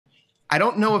I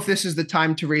don't know if this is the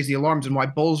time to raise the alarms and why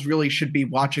bulls really should be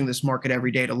watching this market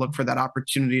every day to look for that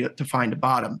opportunity to find a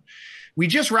bottom. We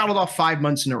just rattled off 5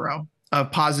 months in a row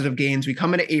of positive gains. We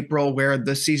come into April where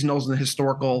the seasonals and the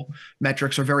historical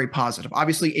metrics are very positive.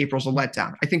 Obviously, April's a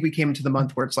letdown. I think we came into the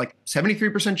month where it's like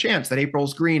 73% chance that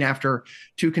April's green after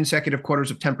 2 consecutive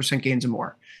quarters of 10% gains or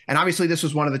more. And obviously, this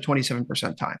was one of the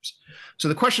 27% times. So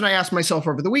the question I asked myself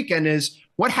over the weekend is,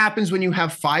 what happens when you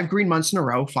have 5 green months in a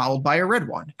row followed by a red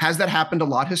one? Has that happened a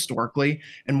lot historically?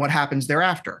 And what happens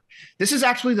thereafter? This is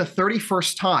actually the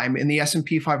 31st time in the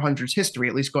S&P 500's history,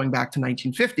 at least going back to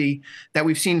 1950, that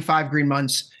we've seen 5 green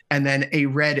months and then a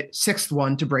red 6th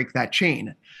one to break that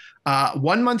chain.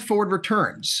 1 month forward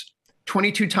returns,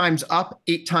 22 times up,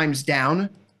 8 times down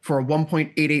for a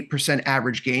 1.88%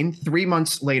 average gain. 3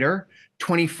 months later,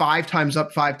 25 times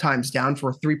up, 5 times down for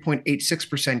a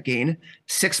 3.86% gain.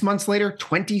 6 months later,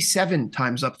 27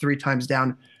 times up, 3 times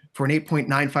down for an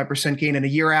 8.95% gain. And a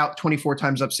year out, 24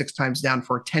 times up, 6 times down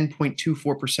for a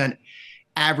 10.24%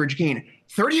 average gain.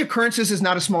 30 occurrences is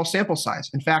not a small sample size.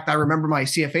 In fact, I remember my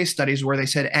CFA studies where they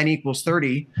said N equals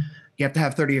 30. You have to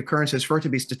have 30 occurrences for it to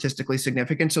be statistically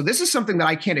significant. So this is something that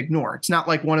I can't ignore. It's not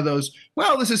like one of those,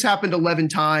 well, this has happened 11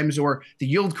 times or the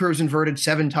yield curve's inverted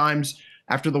 7 times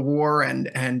after the war.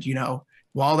 And you know,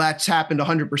 while that's happened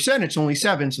 100%, it's only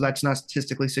 7. So that's not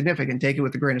statistically significant. Take it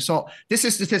with a grain of salt. This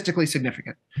is statistically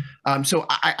significant. So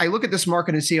I look at this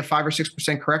market and see a 5 or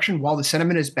 6% correction. While the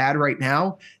sentiment is bad right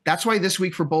now, that's why this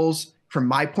week for bulls, from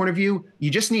my point of view,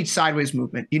 you just need sideways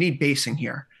movement. You need basing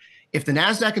here. If the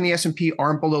NASDAQ and the S&P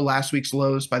aren't below last week's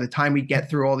lows by the time we get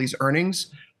through all these earnings,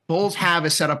 bulls have a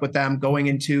setup with them going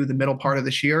into the middle part of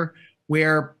this year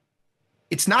where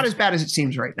it's not as bad as it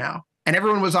seems right now. And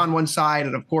everyone was on one side.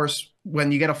 And of course,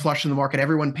 when you get a flush in the market,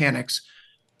 everyone panics.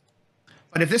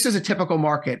 But if this is a typical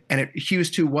market and it hews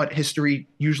to what history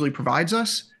usually provides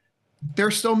us,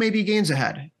 there still may be gains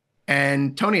ahead.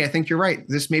 And Tony, I think you're right.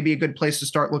 This may be a good place to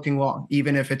start looking long,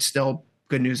 even if it's still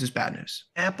good news is bad news.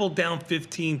 Apple down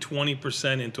 15,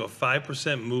 20% into a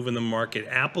 5% move in the market.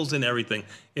 Apple's in everything.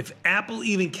 If Apple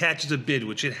even catches a bid,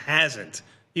 which it hasn't,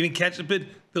 even catches a bid,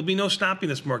 there'll be no stopping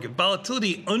this market.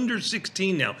 Volatility under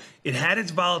 16 now. It had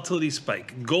its volatility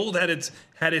spike. Gold had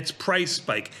its price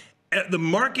spike. The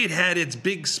market had its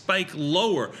big spike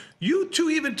lower. You two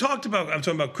even talked about, I'm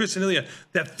talking about Chris and Ilya,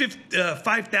 that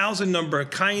 5,000 number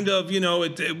kind of, you know,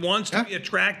 it wants to be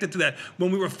attracted to that.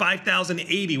 When we were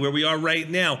 5,080, where we are right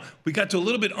now, we got to a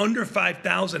little bit under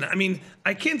 5,000. I mean,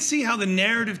 I can't see how the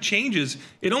narrative changes.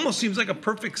 It almost seems like a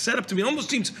perfect setup to me. It almost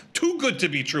seems too good to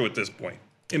be true at this point,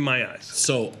 in my eyes.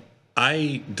 So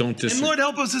I don't disagree. And Lord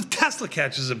help us if Tesla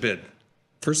catches a bid.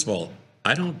 First of all,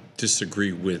 I don't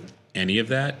disagree with any of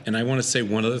that. And I want to say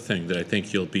one other thing that I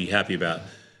think you'll be happy about.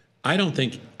 I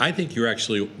think you're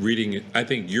actually reading it. I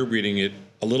think you're reading it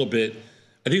a little bit.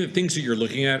 I think the things that you're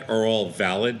looking at are all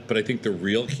valid, but I think the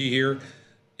real key here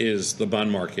is the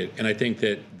bond market. And I think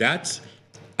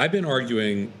I've been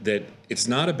arguing that it's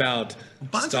not about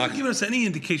bonds aren't giving us any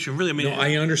indication, really. I mean, no,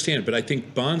 I understand, but I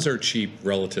think bonds are cheap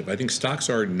relative. I think stocks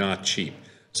are not cheap.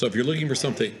 So if you're looking for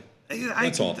something,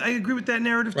 that's all. I agree with that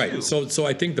narrative too. So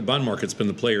I think the bond market's been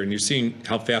the player, and you're seeing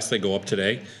how fast they go up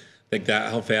today, like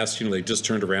that. How fast they just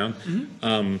turned around.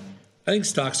 I think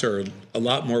stocks are a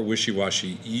lot more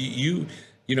wishy-washy. You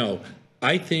know,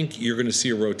 I think you're going to see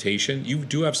a rotation. You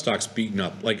do have stocks beaten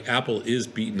up, like Apple is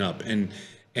beaten up,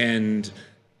 and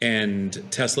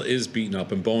Tesla is beaten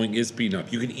up, and Boeing is beaten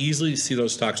up. You can easily see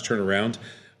those stocks turn around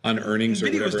on earnings or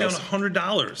whatever else. Nvidia was down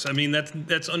 $100. I mean,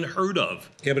 that's unheard of.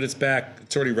 Yeah, but it's back.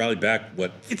 It's already rallied back.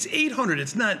 What? It's 800.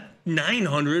 It's not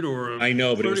 900 or. I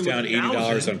know, but it was down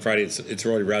 $80 on Friday. It's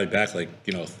already rallied back like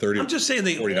 30. I'm just saying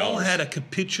they $40. All had a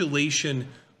capitulation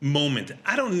moment.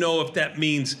 I don't know if that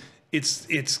means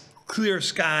it's clear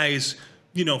skies,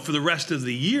 for the rest of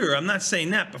the year. I'm not saying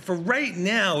that, but for right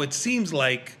now, it seems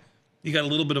like you got a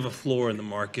little bit of a floor in the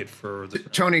market for the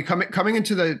Tony, coming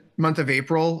into the month of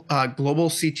April, global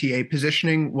CTA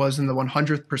positioning was in the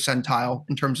 100th percentile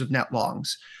in terms of net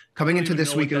longs. Coming into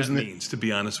this week, it was in the means, to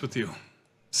be honest with you.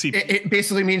 It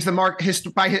basically means the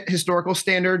market by historical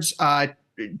standards,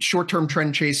 short-term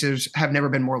trend chasers have never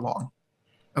been more long.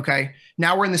 Okay,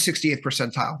 now we're in the 68th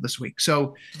percentile this week.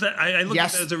 So I look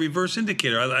at that as a reverse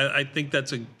indicator. I think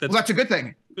that's a good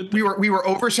thing. We were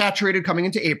oversaturated coming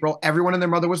into April. Everyone and their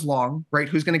mother was long, right?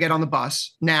 Who's going to get on the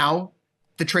bus? Now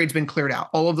the trade's been cleared out.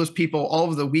 All of those people, all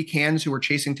of the weak hands who were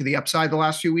chasing to the upside the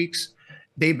last few weeks,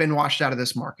 they've been washed out of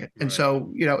this market. And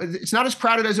so, it's not as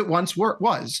crowded as it once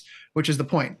was, which is the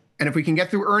point. And if we can get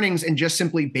through earnings and just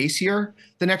simply base here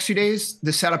the next few days,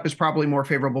 the setup is probably more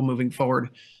favorable moving forward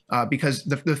because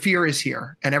the fear is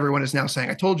here, and everyone is now saying,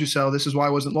 "I told you so." This is why I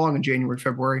wasn't long in January,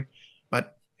 February,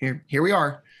 but here we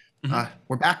are.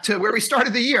 We're back to where we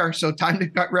started the year, so time to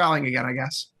start rallying again, I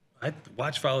guess. I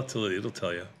watch volatility; it'll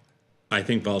tell you. I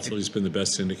think volatility has been the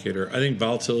best indicator. I think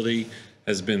volatility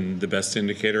has been the best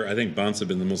indicator. I think bonds have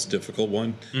been the most difficult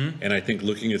one. And I think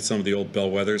looking at some of the old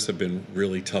bellwethers have been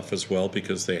really tough as well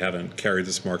because they haven't carried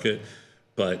this market.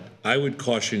 But I would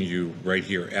caution you right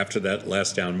here, after that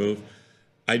last down move,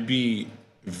 I'd be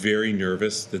very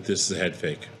nervous that this is a head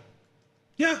fake.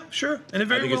 Yeah, sure. And it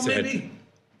very well may be.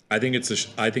 I think it's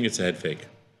a head fake.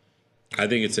 I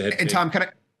think it's a head fake. And Tom, can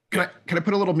I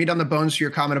put a little meat on the bones to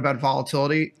your comment about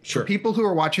volatility? Sure. For people who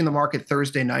are watching the market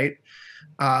Thursday night,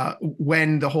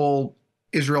 when the whole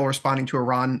Israel responding to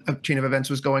Iran chain of events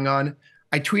was going on,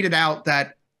 I tweeted out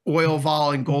that oil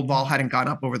vol and gold vol hadn't gone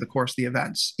up over the course of the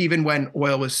events, even when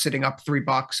oil was sitting up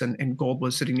 $3 and gold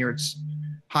was sitting near its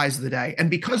highs of the day. And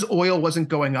because oil wasn't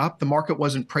going up, the market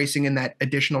wasn't pricing in that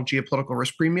additional geopolitical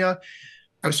risk premia.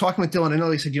 I was talking with Dylan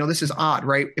and he said, this is odd,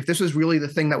 right? If this was really the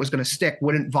thing that was going to stick,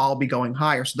 wouldn't vol be going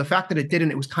higher? So the fact that it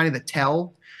didn't, it was kind of the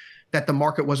tell that the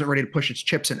market wasn't ready to push its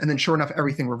chips in. And then sure enough,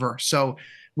 everything reversed. So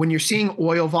when you're seeing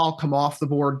oil vol come off the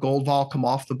board, gold vol come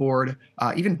off the board,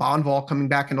 even bond vol coming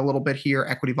back in a little bit here,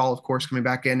 equity vol, of course, coming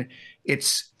back in,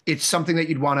 it's something that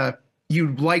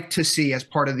you'd like to see as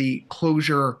part of the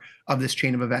closure of this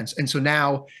chain of events. And so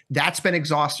now that's been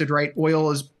exhausted, right? Oil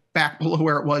is back below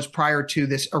where it was prior to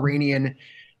this Iranian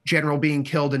general being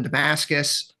killed in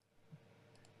Damascus.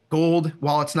 Gold,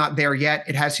 while it's not there yet,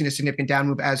 it has seen a significant down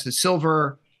move, as has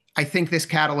silver. I think this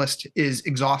catalyst is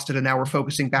exhausted, and now we're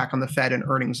focusing back on the Fed and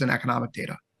earnings and economic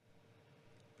data.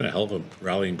 Been a hell of a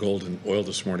rally in gold and oil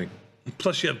this morning.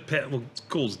 Plus, you have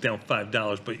gold's down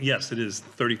 $5, but yes, it is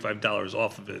 $35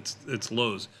 off of its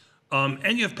lows.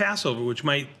 And you have Passover, which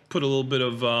might put a little bit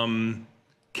of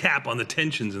cap on the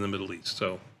tensions in the Middle East.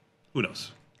 So who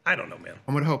knows? I don't know, man.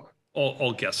 I would hope.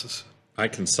 All guesses. I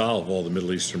can solve all the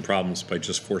Middle Eastern problems by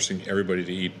just forcing everybody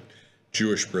to eat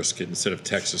Jewish brisket instead of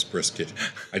Texas brisket.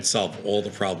 I'd solve all the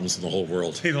problems in the whole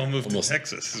world. They'd all move to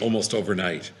Texas. Almost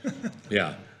overnight.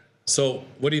 Yeah. So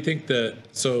what do you think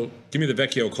so give me the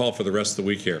Vecchio call for the rest of the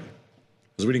week here.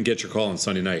 Because we didn't get your call on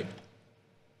Sunday night.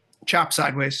 Chop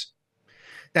sideways.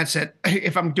 That's it.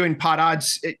 If I'm doing pot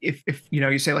odds, if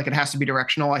you say like it has to be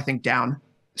directional, I think down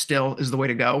still is the way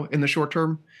to go in the short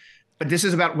term. But this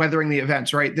is about weathering the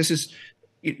events, right?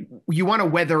 You want to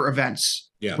weather events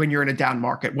when you're in a down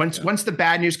market. Once the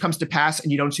bad news comes to pass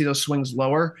and you don't see those swings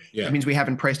lower, that means we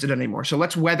haven't priced it anymore. So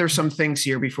let's weather some things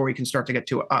here before we can start to get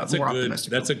to more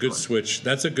optimistic. That's a good switch.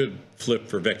 That's a good flip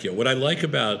for Vecchio. What I like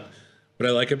about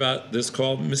this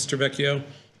call, Mr. Vecchio,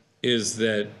 is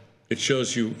that it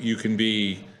shows you can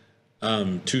be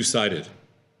two-sided.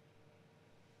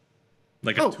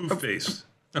 Like a two-faced.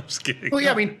 I'm just kidding. Well,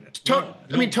 yeah,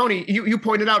 Tony, you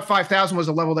pointed out 5,000 was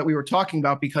a level that we were talking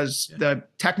about because the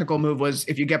technical move was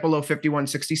if you get below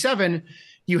 51.67,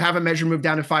 you have a measure move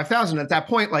down to 5,000. At that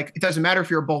point, like it doesn't matter if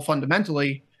you're a bull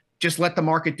fundamentally, just let the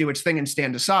market do its thing and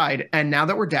stand aside. And now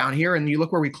that we're down here and you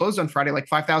look where we closed on Friday, like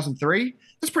 5,003,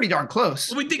 that's pretty darn close.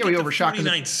 Well, we did get overshot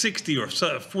 49.60 or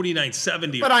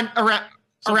 49.70. But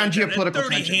around geopolitical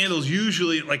 30 tensions. Handles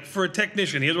usually, like for a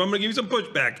technician, here's what I'm going to give you some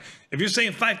pushback. If you're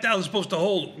saying 5,000 is supposed to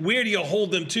hold, where do you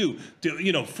hold them to?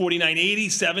 49.80,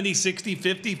 70, 60,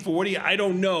 50, 40? I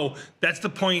don't know. That's the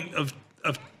point of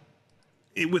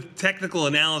it, with technical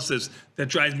analysis that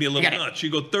drives me a little nuts. You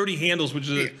go 30 handles, which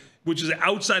is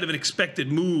outside of an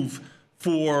expected move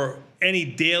for any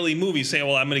daily move. You say,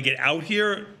 well, I'm going to get out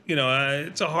here.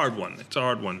 It's a hard one. It's a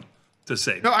hard one to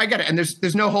say. No, I get it. And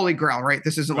there's no holy grail, right?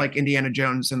 This isn't like Indiana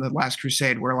Jones and the Last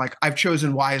Crusade where like I've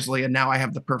chosen wisely and now I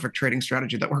have the perfect trading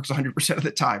strategy that works 100% of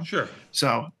the time. Sure.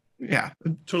 So yeah.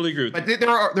 Totally agree with that. But there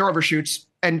are overshoots.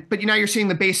 But now you're seeing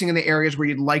the basing in the areas where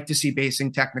you'd like to see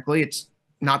basing technically. It's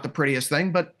not the prettiest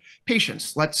thing, but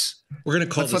patience. Let's let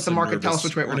the market tell us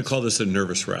which way it wants. We're going to call this a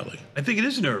nervous rally. I think it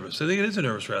is nervous. I think it is a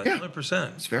nervous rally. Yeah.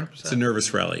 100%. It's fair. 100%. It's a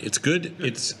nervous rally. It's good.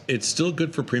 It's still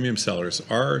good for premium sellers.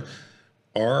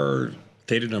 Our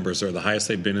theta numbers are the highest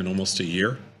they've been in almost a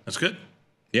year. That's good.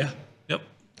 Yeah. Yep.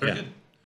 Very good.